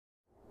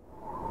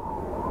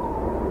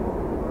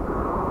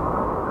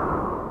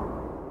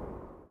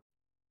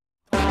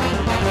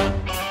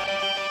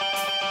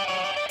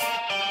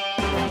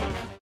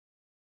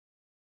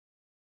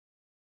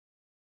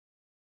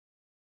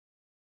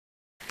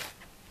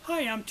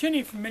Hi, I'm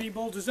Tinny from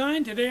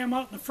minibulldesign. Today I'm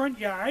out in the front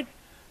yard.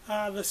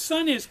 The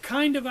sun is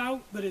kind of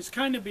out, but it's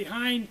kind of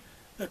behind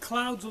the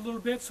clouds a little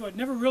bit, so it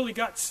never really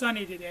got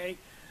sunny today.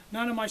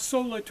 None of my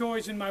solar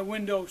toys in my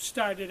window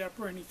started up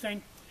or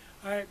anything.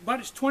 But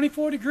it's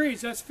 24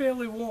 degrees, that's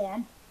fairly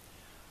warm,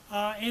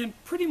 and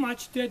pretty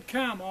much dead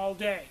calm all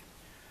day.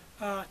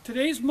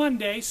 Today's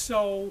Monday,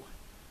 so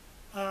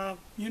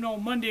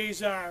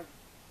Mondays are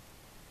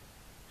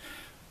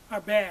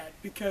bad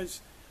because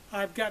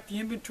I've got the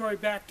inventory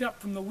backed up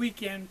from the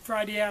weekend,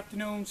 Friday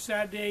afternoon,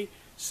 Saturday,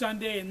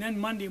 Sunday, and then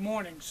Monday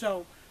morning.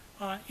 So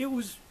it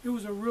was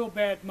a real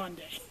bad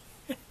Monday.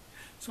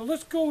 So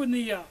let's go in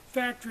the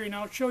factory and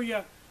I'll show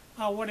you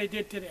what I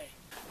did today.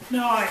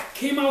 Now I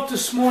came out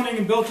this morning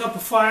and built up a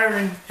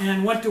fire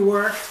and went to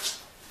work.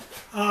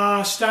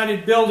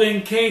 Started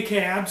building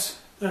K-cabs,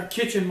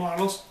 kitchen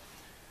models.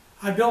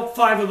 I built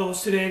 5 of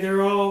those today.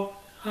 They're all,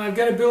 I've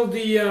got to build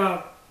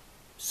the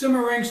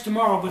simmer rings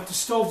tomorrow, but the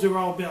stoves are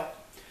all built.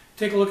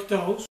 Take a look at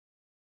those.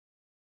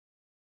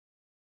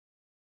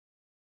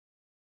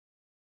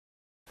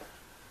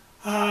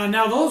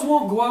 Now those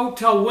won't go out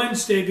till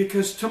Wednesday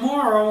because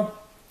tomorrow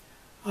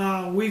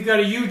we've got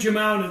a huge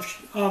amount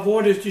of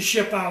orders to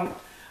ship out.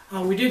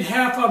 We did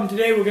half of them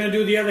today. We're going to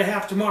do the other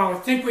half tomorrow. I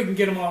think we can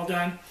get them all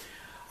done.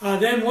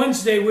 Then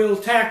Wednesday we'll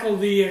tackle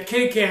the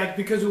K-cabs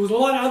because there was a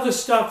lot of other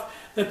stuff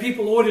that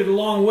people ordered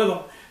along with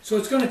them. So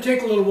it's going to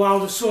take a little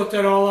while to sort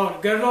that all out.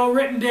 I've got it all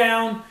written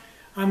down.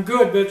 I'm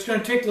good, but it's going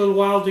to take a little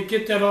while to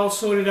get that all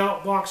sorted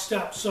out, boxed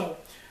up. So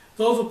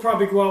those will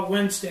probably go out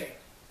Wednesday.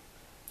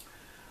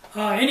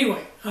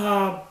 Anyway,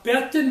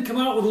 Beth didn't come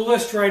out with a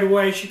list right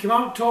away. She came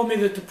out and told me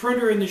that the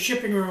printer in the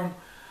shipping room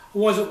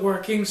wasn't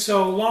working.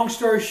 So long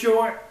story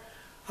short,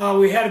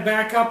 we had a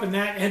backup and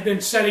that had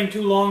been setting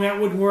too long. That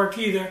wouldn't work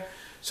either.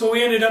 So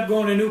we ended up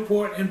going to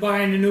Newport and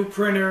buying a new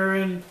printer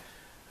and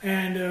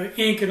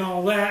ink and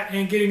all that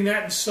and getting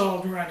that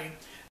installed and running.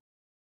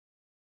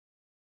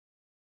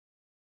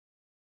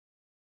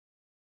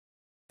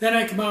 Then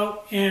I come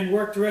out and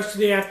work the rest of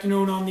the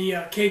afternoon on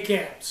the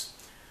K-cabs.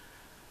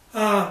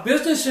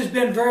 Business has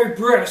been very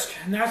brisk,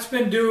 and that's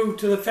been due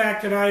to the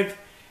fact that I've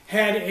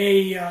had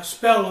a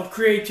spell of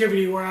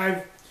creativity where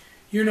I've,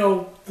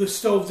 the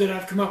stoves that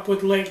I've come up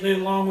with lately,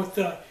 along with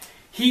the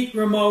heat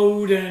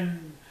remote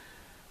and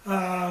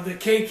the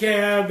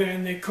K-cab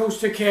and the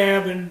coaster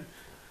cab and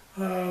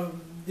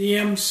the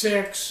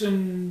M6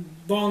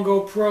 and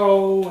Bongo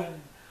Pro and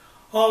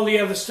all the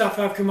other stuff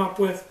I've come up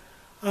with.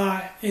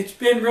 It's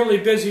been really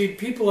busy.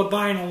 People are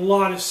buying a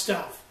lot of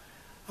stuff.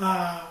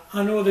 I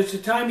know there's a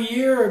time of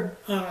year,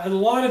 a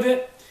lot of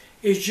it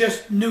is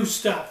just new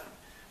stuff.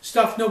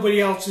 Stuff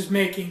nobody else is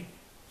making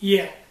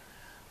yet.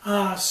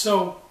 And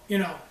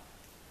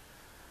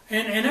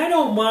I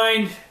don't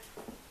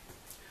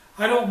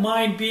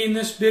mind being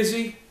this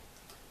busy.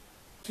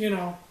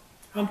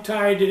 I'm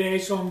tired today,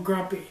 so I'm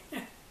grumpy.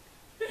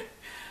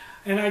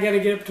 And I got to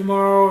get up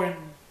tomorrow, and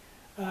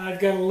I've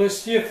got a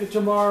list here for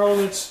tomorrow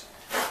that's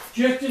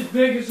just as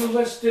big as the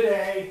list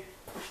today.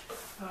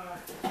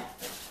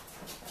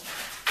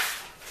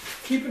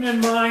 Keeping in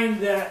mind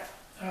that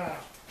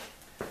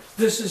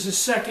this is the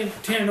second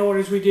 10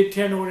 orders. We did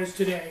 10 orders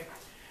today.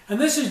 And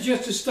this is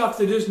just the stuff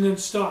that isn't in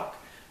stock.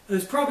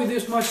 There's probably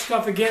this much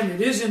stuff again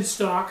that is in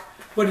stock,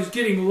 but it's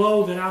getting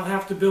low that I'll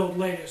have to build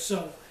later.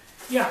 So,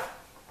 yeah,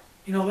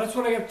 that's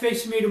what I got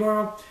facing me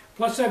tomorrow.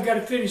 Plus I've got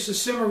to finish the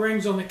simmer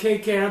rings on the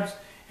K-cabs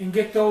and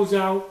get those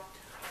out.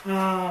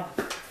 I've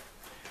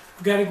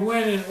got to go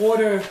in and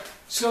order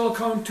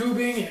silicone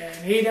tubing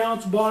and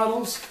 8-ounce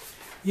bottles.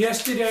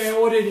 Yesterday I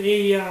ordered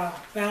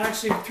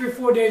actually 3 or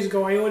 4 days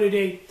ago I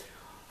ordered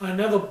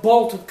another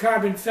bolt of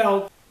carbon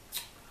felt.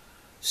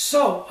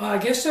 So I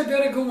guess I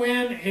better go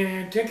in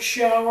and take a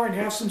shower and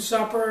have some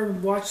supper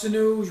and watch the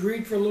news,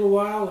 read for a little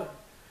while, and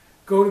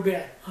go to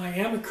bed. I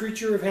am a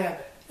creature of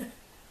habit.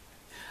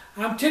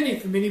 I'm Tinny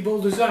from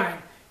minibulldesign.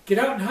 Get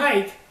out and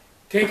hike,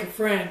 take a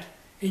friend,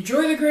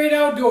 enjoy the great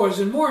outdoors,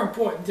 and more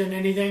important than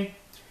anything,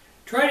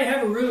 try to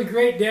have a really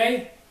great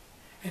day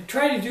and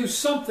try to do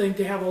something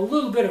to have a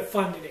little bit of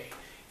fun today.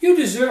 You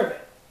deserve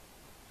it.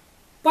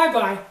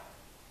 Bye-bye.